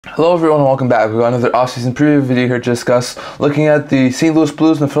Hello everyone and welcome back. We've got another offseason preview video here to discuss looking at the St. Louis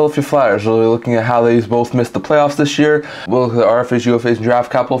Blues and the Philadelphia Flyers. Really looking at how they both missed the playoffs this year. We'll look at the RFAs, UFAs, and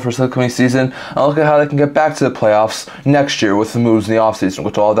draft capital for the upcoming season. And look at how they can get back to the playoffs next year with the moves in the offseason,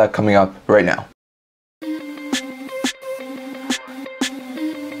 with all that coming up right now.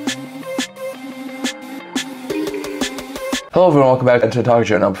 Hello everyone, welcome back to the Talk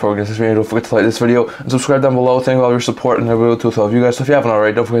Show. Now before we get to this video, don't forget to like this video and subscribe down below. Thank you for all your support and everybody to all of you guys. So if you haven't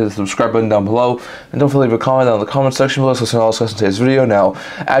already, don't forget to hit the subscribe button down below. And don't forget to leave a comment down in the comment section below so we can all discuss in today's video. Now,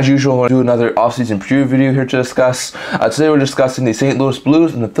 as usual, I'm going to do another offseason preview video here to discuss. Today we're discussing the St. Louis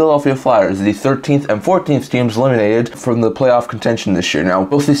Blues and the Philadelphia Flyers, the 13th and 14th teams eliminated from the playoff contention this year. Now,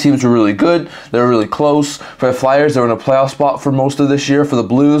 both these teams were really good. They were really close. For the Flyers, they were in a playoff spot for most of this year. For the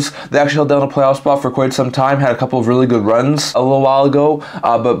Blues, they actually held down a playoff spot for quite some time, had a couple of really good runs a little while ago.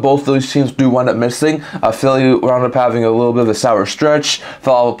 But both those teams do wind up missing. Philly wound up having a little bit of a sour stretch,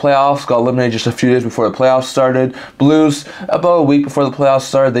 fell out of the playoffs, got eliminated just a few days before the playoffs started. Blues, about a week before the playoffs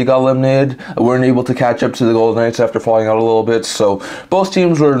started, they got eliminated, weren't able to catch up to the Golden Knights after falling out a little bit. So both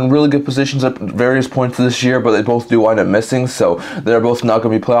teams were in really good positions at various points this year, but they both do wind up missing. So they're both not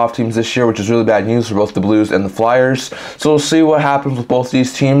going to be playoff teams this year, which is really bad news for both the Blues and the Flyers. So we'll see what happens with both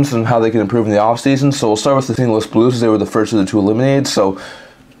these teams and how they can improve in the offseason. So we'll start with the St. Louis Blues, as they were the first of the two eliminated. So,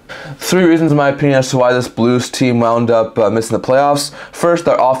 three reasons in my opinion as to why this Blues team wound up missing the playoffs. First,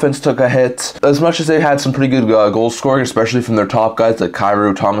 their offense took a hit. As much as they had some pretty good goal scoring, especially from their top guys like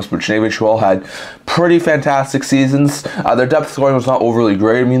Kyrou, Thomas, Buchnevich, who all had pretty fantastic seasons. Their depth scoring was not overly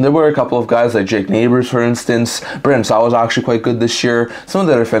great. I mean, there were a couple of guys like Jake Neighbors, for instance. Brandon Saad was actually quite good this year. Some of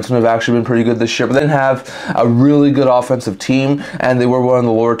their defensemen have actually been pretty good this year, but they didn't have a really good offensive team, and they were one of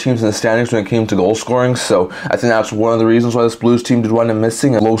the lower teams in the standings when it came to goal scoring. So I think that's one of the reasons why this Blues team did wind up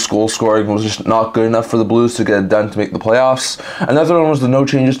missing. And low goal scoring was just not good enough for the Blues to get it done to make the playoffs. Another one was the no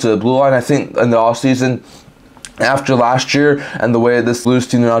changes to the blue line. I think in the offseason, after last year and the way this Blues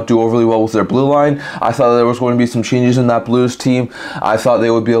team did not do overly well with their blue line, I thought there was going to be some changes in that Blues team. I thought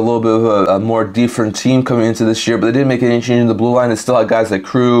they would be a little bit of a more different team coming into this year, but they didn't make any change in the blue line. They still had guys like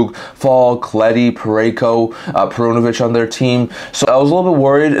Krug, Falk, Leddy, Parayko, Perunovich on their team. So I was a little bit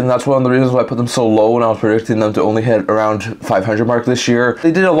worried, and that's one of the reasons why I put them so low when I was predicting them to only hit around 500 mark this year.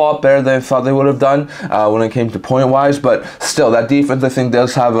 They did a lot better than I thought they would have done when it came to point-wise, but still, that defense I think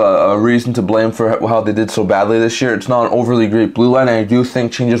does have a reason to blame for how they did so badly this year. It's not an overly great blue line, and I do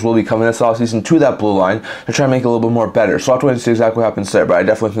think changes will be coming this offseason to that blue line to try and make it a little bit more better. So I'll have to wait and see exactly what happens there, but I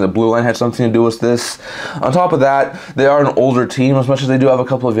definitely think the blue line had something to do with this. On top of that, they are an older team, as much as they do have a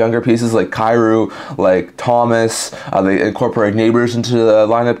couple of younger pieces like Kyrou, like Thomas. They incorporate Neighbors into the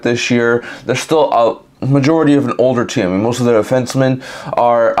lineup this year. They're still out. Majority of an older team. I mean, most of their defensemen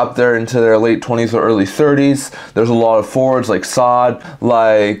are up there into their late 20s or early 30s. There's a lot of forwards like Saad,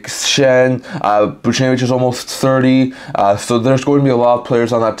 like Shen, Buchnevich is almost 30. So there's going to be a lot of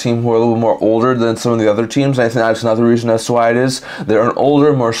players on that team who are a little bit more older than some of the other teams. And I think that's another reason as to why it is. They're an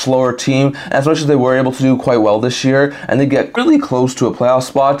older, more slower team. As much as they were able to do quite well this year, and they get really close to a playoff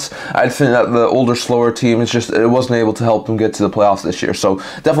spot, I think that the older, slower team it wasn't able to help them get to the playoffs this year. So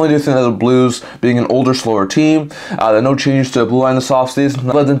definitely do think that the Blues, being an older, slower team, the no changes to the blue line this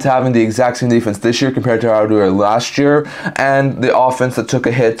offseason led them to having the exact same defense this year compared to how they were last year, and the offense that took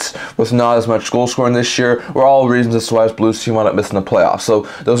a hit with not as much goal scoring this year were all reasons as to why this Blues team wound up missing the playoffs. So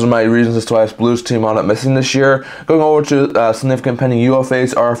those are my reasons as to why this Blues team wound up missing this year. Going over to significant pending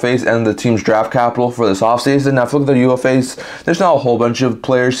UFAs, RFAs, and the team's draft capital for this offseason. Now if you look at the UFAs, there's not a whole bunch of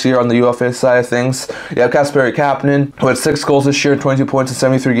players here on the UFA side of things. You have Kasperi Kapanen, who had 6 goals this year, 22 points in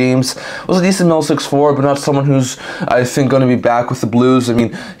 73 games. Was a decent middle 6'4", but not someone who's, I think, going to be back with the Blues. I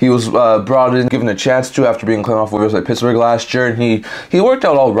mean, he was brought in, given a chance to after being claimed off waivers like Pittsburgh last year, and he worked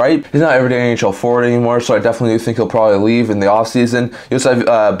out all right. He's not everyday NHL forward anymore, so I definitely do think he'll probably leave in the offseason. You also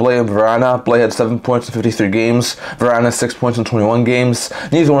have Blais and Vrana. Blais had 7 points in 53 games. Vrana 6 points in 21 games.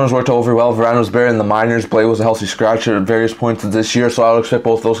 Neither one has worked out very well. Vrana was better in the minors. Blais was a healthy scratch at various points this year, so I would expect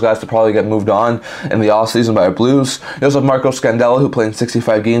both those guys to probably get moved on in the offseason by the Blues. You also have Marco Scandella, who played in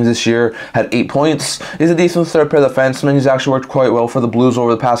 65 games this year, had 8 points. He's a decent third pair defenseman. He's actually worked quite well for the Blues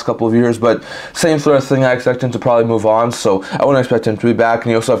over the past couple of years, but same sort of thing. I expect him to probably move on, so I wouldn't expect him to be back.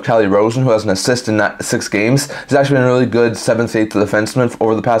 And you also have Calle Rosen, who has an assist in 6 games. He's actually been a really good 7th, 8th defenseman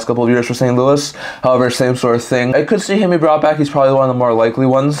over the past couple of years for St. Louis. However, same sort of thing. I could see him be brought back. He's probably one of the more likely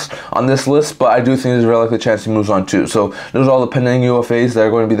ones on this list, but I do think there's a very likely chance he moves on too. So those are all the pending UFAs that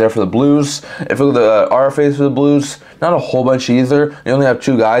are going to be there for the Blues. If you look at the RFAs for the Blues, not a whole bunch either. You only have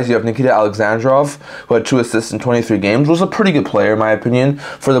 2 guys. You have Nikita Alexandrov, Radulov, who had 2 assists in 23 games, was a pretty good player in my opinion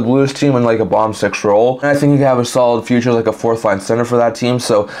for the Blues team in like a bomb 6 role. And I think he could have a solid future like a 4th line center for that team,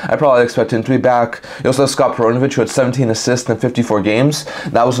 so I probably expect him to be back. You also have Scott Perunovich, who had 17 assists in 54 games.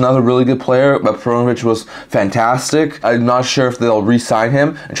 That was another really good player, but Perunovich was fantastic. I'm not sure if they'll re-sign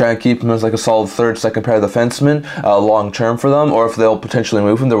him and try and keep him as like a solid 3rd, 2nd pair of defenseman long term for them, or if they'll potentially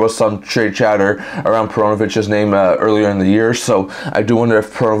move him. There was some trade chatter around Perunovich's name earlier in the year, so I do wonder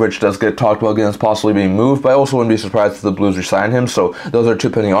if Perunovich does get talked about again as possibly being moved, but I also wouldn't be surprised if the Blues re-sign him. So those are 2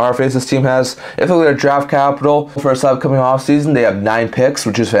 pending RFAs this team has. If they look at their draft capital for this upcoming offseason, they have 9 picks,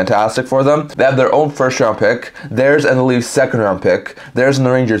 which is fantastic for them. They have their own 1st round pick, theirs and the Leafs 2nd round pick, theirs and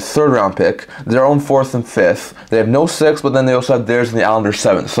the Rangers 3rd round pick, their own 4th and 5th. They have no 6th, but then they also have theirs and the Islanders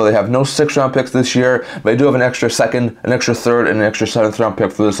 7th. So they have no 6th round picks this year, but they do have an extra 2nd, an extra 3rd, and an extra 7th round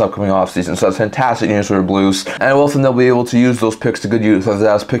pick for this upcoming offseason. So that's fantastic news for the Blues. And I will think they'll be able to use those picks to good use, whether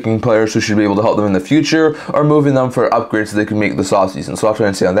that's picking players who should be able to help them in the future or moving them for upgrades so they can make this offseason. So I'll try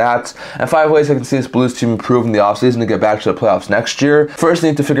and see on that. And 5 ways I can see this Blues team improve in the offseason to get back to the playoffs next year. First, they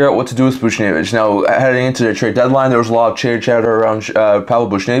need to figure out what to do with Buchnevich. Now, heading into the trade deadline, there was a lot of trade chatter around Pavel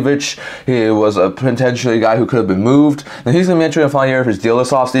Buchnevich. He was a potentially guy who could have been moved. Now, he's going to be entering the final year of his deal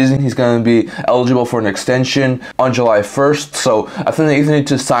this offseason. He's going to be eligible for an extension on July 1st. So I think they either need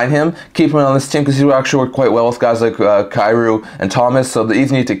to sign him, keep him on this team, because he will actually work quite well with guys like Kyrou and Thomas. So they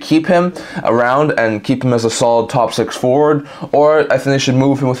either need to keep him around and keep him as a solid top 6 forward, or I think they should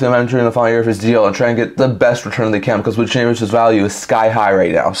move him with him entering the final year of his deal and try and get the best return they can, because Buchnevich's value is sky high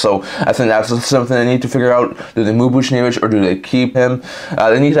right now. So I think that's something they need to figure out. Do they move Buchnevich or do they keep him?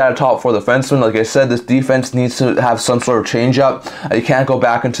 They need to add a top 4 defenseman. Like I said, this defense needs to have some sort of change up. You can't go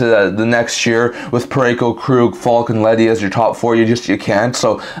back into the next year with Parayko, Krug, Falk, and Leddy as your top 4. You can't.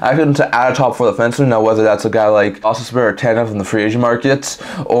 So I think to add a top 4 defenseman, now whether that's a guy like Osisberg or Tanev in the free agent market,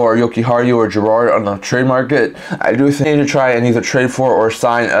 or Yoki Hardy or Girard on the trade market, I do think they need to try and either trade for or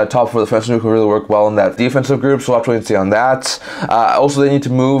sign a top 4 defenseman who can really work well in that defensive group. So we'll have to wait and see on that. Also, they need to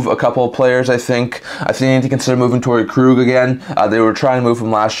move a couple of players. I think they need to consider moving Torrey Krug again. They were trying to move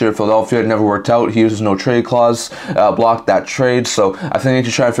him last year to Philadelphia. It never worked out. He uses no trade clause, blocked that trade. So I think they need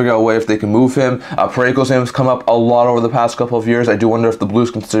to try and figure out a way if they can move him. Parayko's name has come up a lot over the past couple of years. I do wonder if the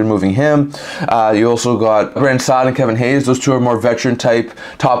Blues consider moving him. You also got Brandon Saad and Kevin Hayes. Those 2 are more veteran type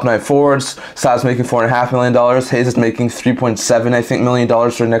top 9 forwards. Saad's making $4.5 million. Hayes is making $3.7 million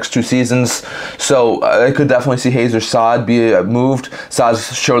for the next 2 seasons. So I could definitely see Hayes or Saad be moved.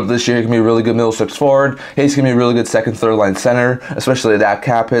 Saad's showed this year he can be a really good middle 6 forward. Hayes can be a really good 2nd, 3rd line center, especially at that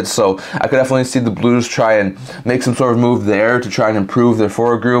cap hit. So I could definitely see the Blues try and make some sort of move there to try and improve their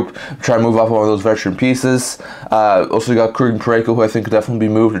forward group, try and move up one of those veteran pieces. Also, you got Krug and Parayko, who I think could definitely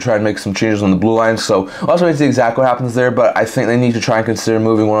be moved to try and make some changes on the blue line. So we'll also need to see exactly what happens there, but I think they need to try and consider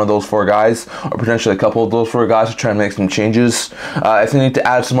moving one of those 4 guys, or potentially a couple of those 4 guys, to try and make some changes. I think they need to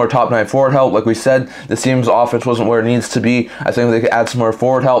add some more top 9 forward help. Like we said, the team's offense wasn't where it needs to be. I think they could add some more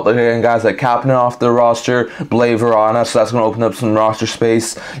forward help. They're getting guys like Kapanen off the roster, Blais, Verana, so that's going to open up some roster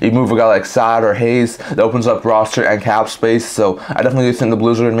space. You move a guy like Saad or Hayes, that opens up roster and cap space. So I definitely think the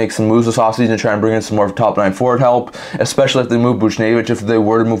Blues are going to make some moves this offseason to try and bring in some more top 9 forward help, especially if they move Buchnevich. If they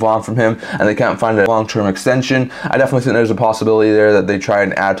were to move on from him and they can't find a long-term extension, I definitely think there's a possibility there that they try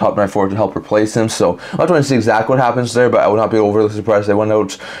and add top 9 forward to help replace him. So I'll have to see exactly what happens there, but I would not be overly surprised if they went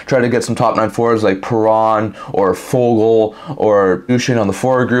out try to get some top 9 forwards like Perron or Fogle or Dushin on the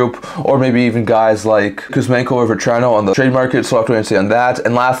forward group, or maybe even guys like Kuzmenko or Vetrano on the trade market. So I'll have to wait and see on that.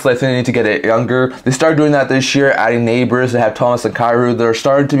 And lastly, I think they need to get it younger. They started doing that this year, adding neighbors. They have Thomas and Kyrou. They're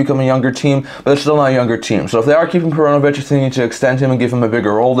starting to become a younger team, but they're still not a younger team. So if they are keeping Perunovich, I think they need to extend him and give him a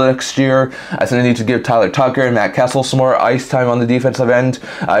bigger role next year. I think they need to give Tyler Tucker and Matt Kessel some more ice time on the defensive end.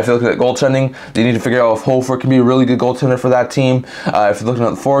 If you're looking at goaltending, they need to figure out if Hofer can be a really good goaltender for that team. If you're looking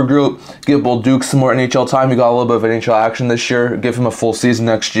at the forward group, give Bull Duke some more NHL time. He got a little bit of NHL action this year. Give him a full season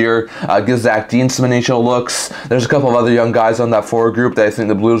next year. Give Zach Dean some NHL looks. There's a couple of other young guys on that forward group that I think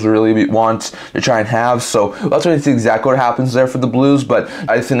the Blues really want to try and have. So that's what I see exactly what happens there for the Blues. But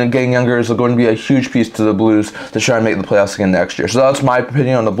I think that getting younger is going to be a huge piece to the Blues to try and make the playoffs again next year. So that's my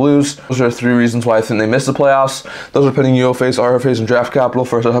opinion on the Blues. Those are 3 reasons why I think they missed the playoffs. Those are pending UFAs, RFAs, and draft capital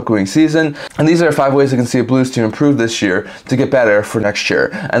for the upcoming season. And these are 5 ways you can see a Blues team improve this year to get better for next year.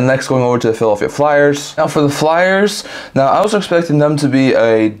 And next, going over to the Philadelphia Flyers. Now for the Flyers, I was expecting them to be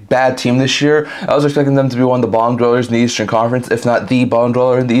a bad team this year. I was expecting them to be one of the bottom dwellers in the Eastern Conference, if not the bottom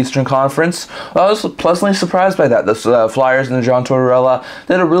dweller in the Eastern Conference. I was pleasantly surprised by that. The Flyers and John Tortorella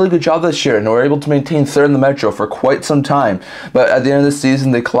did a really good job this year, and were able to maintain 3rd in the Metro for quite some time. But at the end of the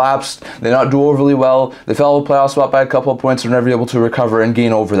season, they collapsed. They did not do overly well. They fell out of the playoff spot by a couple of points and were never able to recover and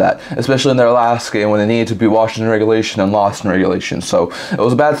gain over that. especially in their last game when they needed to beat Washington in regulation and lost in regulation. So it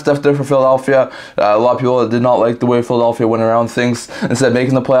was bad stuff there for Philadelphia. A lot of people did not like the way Philadelphia went around things. Instead of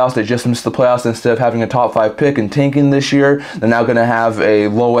making the playoffs, they just missed the playoffs. Instead of having a top 5 pick and tanking this year, they're now going to have a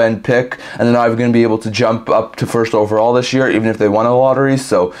low-end pick, and they're not even going to be able to jump up to first overall this year, even if they won a lottery.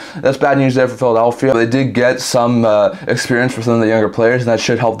 So that's bad news there for Philadelphia. They did get some experience for some of the younger players, and that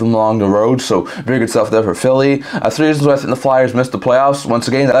should help them along the road. So very good stuff there for Philly. 3 reasons why I think the Flyers missed the playoffs. Once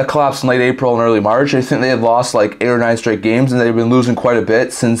again, that collapsed in late April and early March. I think they had lost like 8 or 9 straight games, and they've been losing quite a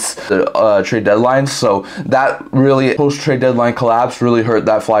bit since the trade deadline. So that really, post-trade deadline collapse really hurt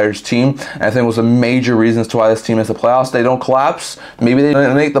that Flyers team, and I think was a major reason as to why this team missed the playoffs. They don't collapse, maybe they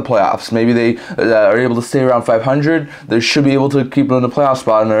don't make the playoffs. Maybe they are able to stay around 500. They should be able to keep them in the playoff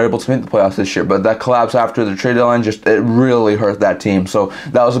spot, and they're able to make the playoffs this year. But that collapse after the trade deadline, it really hurt that team. So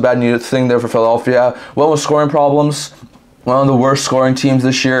that was a bad news thing there for Philadelphia. Well, with scoring problems, one of the worst scoring teams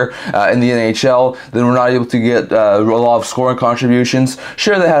this year in the NHL. They were not able to get a lot of scoring contributions.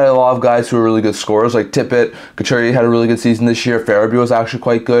 Sure, they had a lot of guys who were really good scorers, like Tippett. Couturier had a really good season this year. Farabee was actually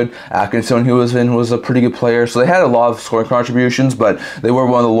quite good. Atkinson, who was a pretty good player. So they had a lot of scoring contributions, but they were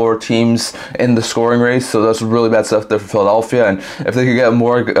one of the lower teams in the scoring race. So that's really bad stuff there for Philadelphia. And if they could get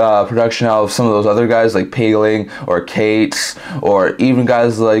more production out of some of those other guys, like Paling or Cates, or even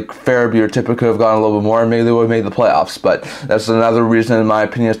guys like Farabee or Tippett could have gone a little bit more, and maybe they would have made the playoffs. But that's another reason, in my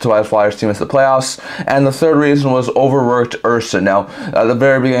opinion, as to why the Flyers team missed the playoffs. And the third reason was overworked Ersson. Now, at the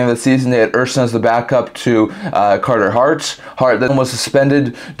very beginning of the season, they had Ersson as the backup to Carter Hart. Hart then was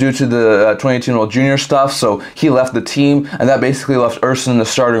suspended due to the 2018 World Junior stuff, so he left the team, and that basically left Ersson in the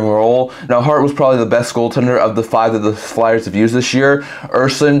starting role. Now, Hart was probably the best goaltender of the 5 that the Flyers have used this year.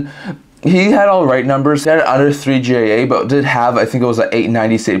 Ersson, he had all right numbers. He had under 3 GAA, but did have, I think it was an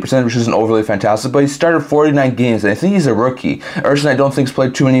 890 save percentage, which isn't overly fantastic. But he started 49 games, and I think he's a rookie. Ersson, I don't think, has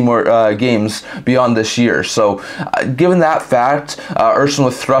played too many more games beyond this year. So, given that fact, Ersson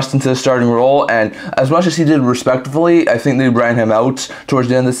was thrust into the starting role, and as much as he did respectfully, I think they ran him out towards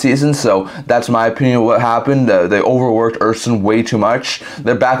the end of the season. So, that's my opinion of what happened. They overworked Ersson way too much.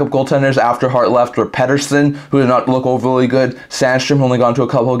 Their backup goaltenders after Hart left were Pettersson, who did not look overly good. Sandstrom only gone to a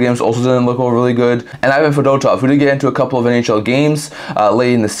couple of games, also didn't look overly good. And Ivan Fedotov, who did get into a couple of NHL games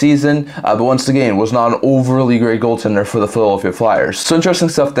late in the season, but once again was not an overly great goaltender for the Philadelphia Flyers. So interesting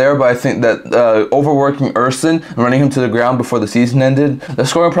stuff there, but I think that overworking Ersson and running him to the ground before the season ended, the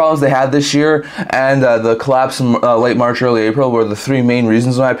scoring problems they had this year, and the collapse in late March, early April were the 3 main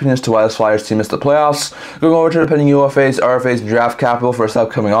reasons, in my opinion, as to why this Flyers team missed the playoffs. Going over to the pending UFAs, RFAs, and draft capital for this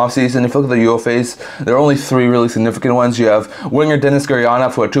upcoming offseason. If you look at the UFAs, there are only 3 really significant ones. You have winger Denis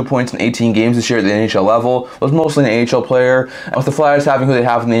Gurianov, who had 2 points in 18 games this year at the NHL level, was mostly an AHL player. And with the Flyers having who they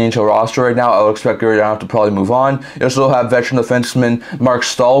have in the NHL roster right now, I would expect Gurianov to probably move on. You also have veteran defenseman Mark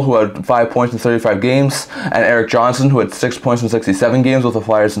Stahl, who had 5 points in 35 games, and Eric Johnson, who had 6 points in 67 games with the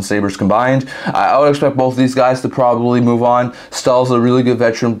Flyers and Sabres combined. I would expect both of these guys to probably move on. Stahl's a really good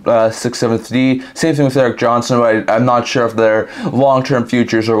veteran 6'7" D. Same thing with Eric Johnson, but I'm not sure if their long-term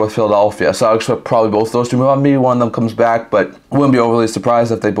futures are with Philadelphia. So I would expect probably both those to move on. Maybe one of them comes back, but wouldn't be overly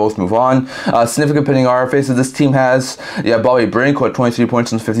surprised if they both move on. Significant pending RFAs that this team has. Yeah, Bobby Brink, who had 23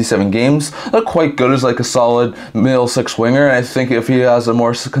 points in 57 games. Looked quite good as like a solid middle 6 winger, and I think if he has a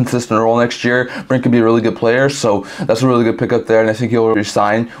more consistent role next year, Brink could be a really good player. So that's a really good pickup there, and I think he'll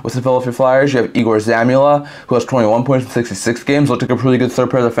resign with the Philadelphia Flyers. You have Igor Zamula, who has 21 points in 66 games. Looked like a pretty good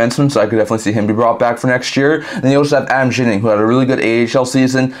third-pair defenseman, so I could definitely see him be brought back for next year. And then you also have Adam Ginning, who had a really good AHL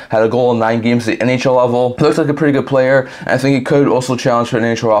season, had a goal in 9 games at the NHL level. He looks like a pretty good player, and I think he could also challenge for an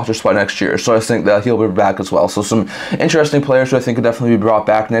NHL roster spot next year. So I think that he'll be back as well. So some interesting players who I think could definitely be brought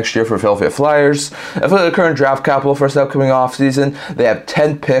back next year for Philadelphia Flyers. If we look at the current draft capital for this upcoming offseason, they have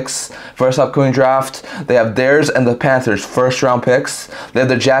 10 picks for this upcoming draft. They have theirs and the Panthers' first-round picks. They have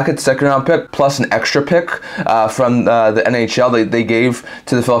the Jackets' second-round pick plus an extra pick from the NHL they gave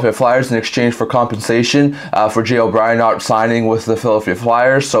to the Philadelphia Flyers in exchange for compensation for Jay O'Brien not signing with the Philadelphia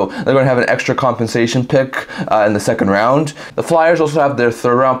Flyers. So they're going to have an extra compensation pick in the second round. The Flyers also have their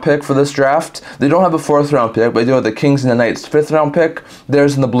third-round pick for this draft. They don't have a 4th-round pick, but they do have the Kings and the Knights' 5th-round pick.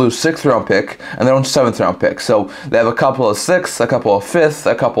 Theirs in the Blues' 6th-round pick, and their own 7th-round pick. So they have a couple of 6th, a couple of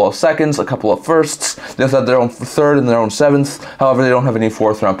 5th, a couple of 2nds, a couple of 1sts. They also have their own 3rd and their own 7th. However, they don't have any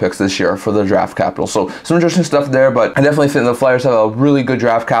 4th-round picks this year for the draft capital. So some interesting stuff there, but I definitely think the Flyers have a really good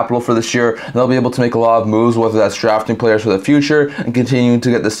draft capital for this year, and they'll be able to make a lot of moves, whether that's drafting players for the future and continuing to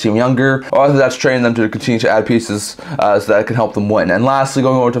get this team younger, or whether that's training them to continue to add pieces so that can help them win. And lastly,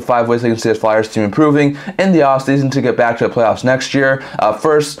 going over to to 5 ways they can see this Flyers team improving in the offseason to get back to the playoffs next year.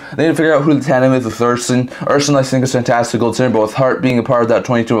 First, they need to figure out who to tandem with Ersson. Ersson, I think, is fantastic goaltender, but with Hart being a part of that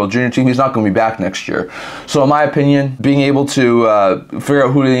 22-year-old junior team, he's not going to be back next year. So in my opinion, being able to figure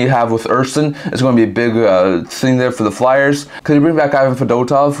out who they have with Ersson is going to be a big thing there for the Flyers. Could they bring back Ivan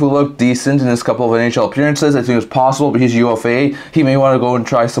Fedotov, who looked decent in his couple of NHL appearances? I think it's possible, but he's UFA. He may want to go and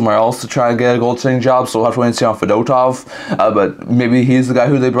try somewhere else to try and get a goaltending job, so we'll have to wait and see on Fedotov. But maybe he's the guy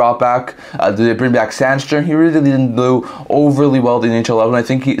who they brought back. Did they bring back Sandstrom? He really didn't do overly well at the NHL level. I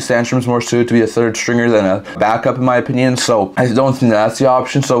think Sandstrom's more suited to be a third stringer than a backup, in my opinion, so I don't think that's the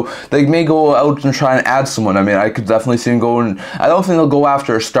option. So they may go out and try and add someone. I mean, I could definitely see him going. I don't think they'll go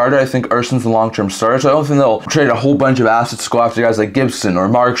after a starter. I think Ersson's a long-term starter, so I don't think they'll trade a whole bunch of assets to go after guys like Gibson or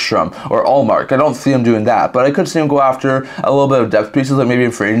Markstrom or Allmark. I don't see him doing that, but I could see him go after a little bit of depth pieces, like maybe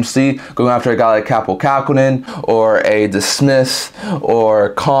in free agency, going after a guy like Capo Kakkonen or a DeSmith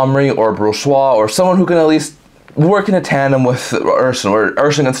or Comrie or Brossois, or someone who can at least work in a tandem with Ersson, where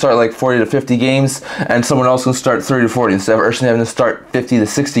Ersson can start like 40 to 50 games and someone else can start 30 to 40 instead of Ersson having to start 50 to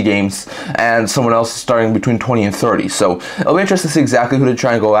 60 games and someone else starting between 20 and 30. So it'll be interesting to see exactly who to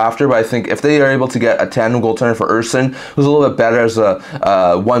try and go after, but I think if they are able to get a tandem goaltender for Ersson, who's a little bit better as a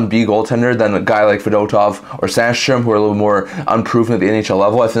 1B goaltender than a guy like Fedotov or Sandstrom, who are a little more unproven at the NHL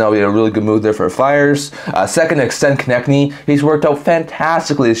level, I think that'll be a really good move there for the Flyers. Second, extend Konechny. He's worked out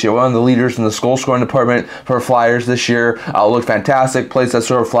fantastically this year, one of the leaders in the goal scoring department for Flyers this year. Looked fantastic, plays that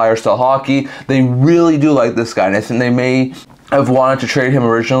sort of Flyer style hockey. They really do like this guy, and I think they may have wanted to trade him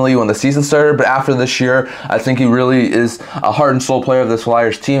originally when the season started, but after this year, I think he really is a heart and soul player of this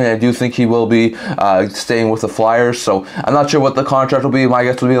Flyers team, and I do think he will be staying with the Flyers. So I'm not sure what the contract will be. My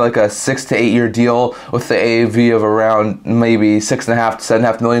guess would be like a 6 to 8 year deal with the AAV of around maybe $6.5 to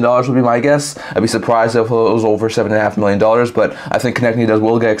 $7.5 million would be my guess. I'd be surprised if it was over $7.5 million, but I think Konechny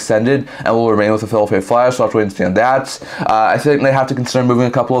will get extended and will remain with the Philadelphia Flyers, so I'll have to wait and see on that. I think they have to consider moving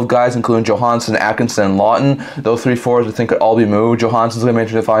a couple of guys, including Johansson, Atkinson, and Lawton. Those 3 forwards I think could all be moved. Johansson's going to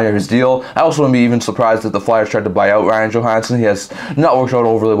enter the final year of his deal. I also wouldn't be even surprised if the Flyers tried to buy out Ryan Johansson. He has not worked out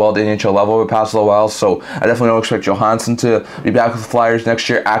overly well at the NHL level over the past little while, so I definitely don't expect Johansson to be back with the Flyers next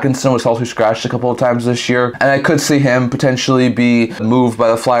year. Atkinson was also scratched a couple of times this year, and I could see him potentially be moved by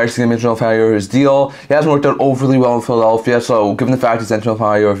the Flyers to the final year of his deal. He hasn't worked out overly well in Philadelphia, so given the fact he's entering the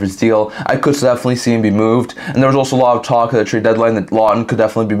final year of his deal, I could definitely see him be moved. And there was also a lot of talk at the trade deadline that Lawton could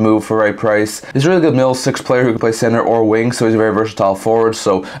definitely be moved for the right price. He's a really good middle six player who can play center or wing, so he's a very versatile forward,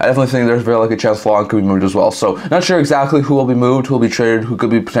 so I definitely think there's very likely a chance Lawton could be moved as well. So not sure exactly who will be moved, who will be traded, who could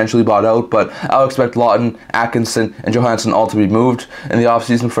be potentially bought out, but I'll expect Lawton, Atkinson, and Johansson all to be moved in the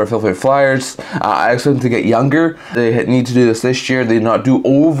offseason for Philadelphia Flyers. I expect them to get younger. They need to do this year. They did not do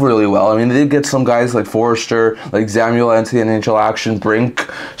overly well. I mean, they did get some guys like Forrester, like Samuel into the NHL action, Brink,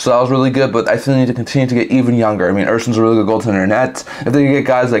 so that was really good, but I think they need to continue to get even younger. I mean, Ersson's a really good goaltender net. If they can get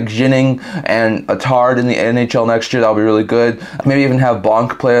guys like Ginning and Attard in the NHL next year, that'll be really good. Maybe even have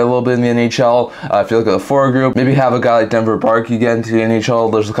Bonk play a little bit in the NHL. If you look at the forward group, maybe have a guy like Denver Barkey get into the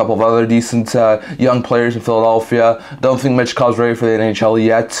NHL. There's a couple of other decent young players in Philadelphia. Don't think Mitch Cobb's ready for the NHL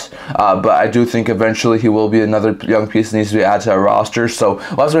yet, but I do think eventually he will be another young piece that needs to be added to our roster. So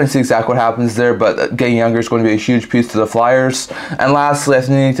we'll have to see exactly what happens there, but getting younger is going to be a huge piece to the Flyers. And lastly, I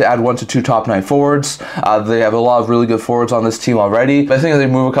think they need to add 1 to 2 top 9 forwards. They have a lot of really good forwards on this team already, but I think if they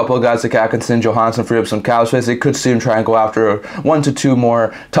move a couple of guys like Atkinson, Johansson, free up some cap space, they could see him try and go after 1 to 2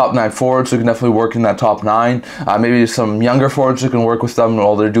 more top 9 forwards who can definitely work in that top 9. Maybe some younger forwards who can work with them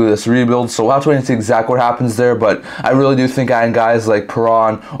while they're doing this rebuild. So we'll have to wait and see exactly what happens there, but I really do think adding guys like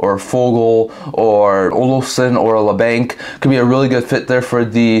Perron or Fogle or Olofsson or LeBanc could be a really good fit there for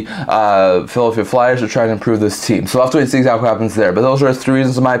the Philadelphia Flyers to try and improve this team. So we'll have to wait and see exactly what happens there. But those are 3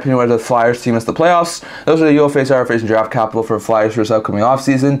 reasons, in my opinion, why the Flyers team is the playoffs. Those are the UFAs, RFAs, and draft capital for Flyers for this upcoming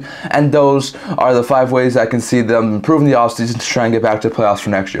offseason. And those are the 5 ways I can see them improving the offseason to try and get back to the playoffs for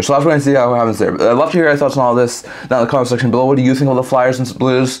next year. So I'll have to see how it happens there. But I'd love to hear your thoughts on all this down in the comment section below. What do you think of the Flyers and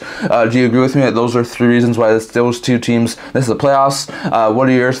Blues? Do you agree with me that those are 3 reasons why those 2 teams, this is the playoffs? What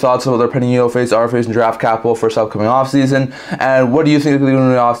are your thoughts about their pending UFAs, RFAs, and draft capital for this upcoming offseason? And what do you think they're doing in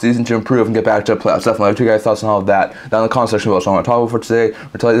the offseason to improve and get back to the playoffs? Definitely have to hear your guys' thoughts on all of that down in the comment section below. So I'm going to talk about for today,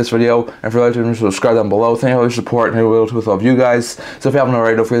 or to like this video, and if you'd like to subscribe down below. Thank you for your support and your will with all of you guys. So if you haven't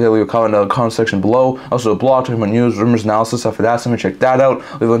already, don't forget to leave a comment down in the comment section below. Also a blog talking about news, rumors, analysis, stuff like that. So check that out.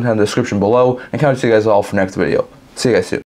 Leave a link in the description below, and can't wait to see you guys all for next video. See you guys soon.